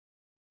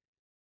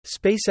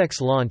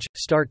SpaceX launch,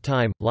 start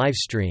time, live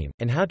stream,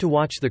 and how to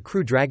watch the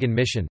Crew Dragon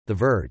mission, The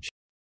Verge.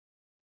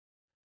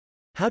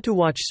 How to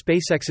watch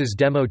SpaceX's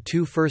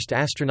Demo-2 first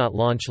astronaut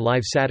launch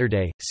live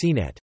Saturday,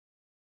 CNET.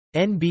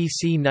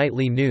 NBC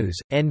Nightly News,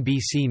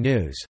 NBC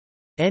News.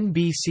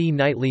 NBC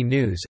Nightly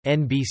News,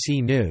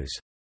 NBC News.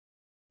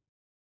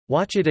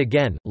 Watch It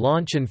Again,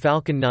 launch and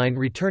Falcon 9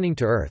 returning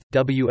to Earth,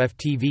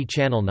 WFTV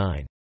Channel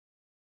 9.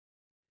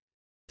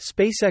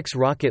 SpaceX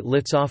rocket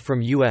lifts off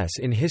from U.S.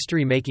 in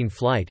history-making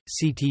flight,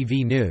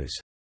 CTV News.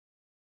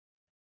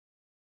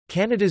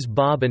 Canada's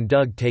Bob and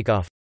Doug take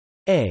off.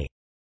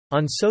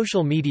 On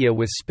social media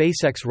with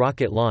SpaceX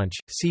rocket launch,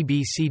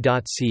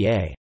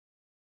 cbc.ca.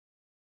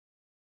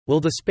 Will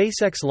the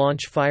SpaceX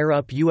launch fire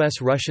up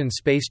U.S.-Russian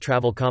space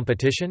travel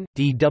competition?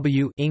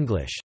 DW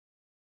English.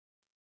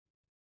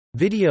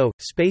 Video,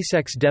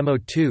 SpaceX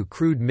Demo-2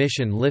 crewed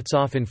mission lifts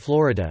off in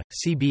Florida,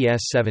 CBS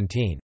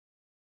 17.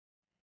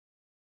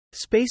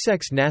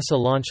 SpaceX NASA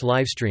launch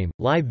livestream,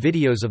 live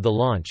videos of the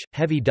launch,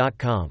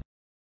 Heavy.com.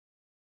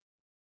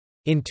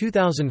 In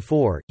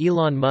 2004,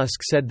 Elon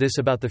Musk said this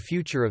about the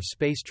future of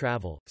space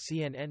travel,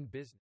 CNN Business.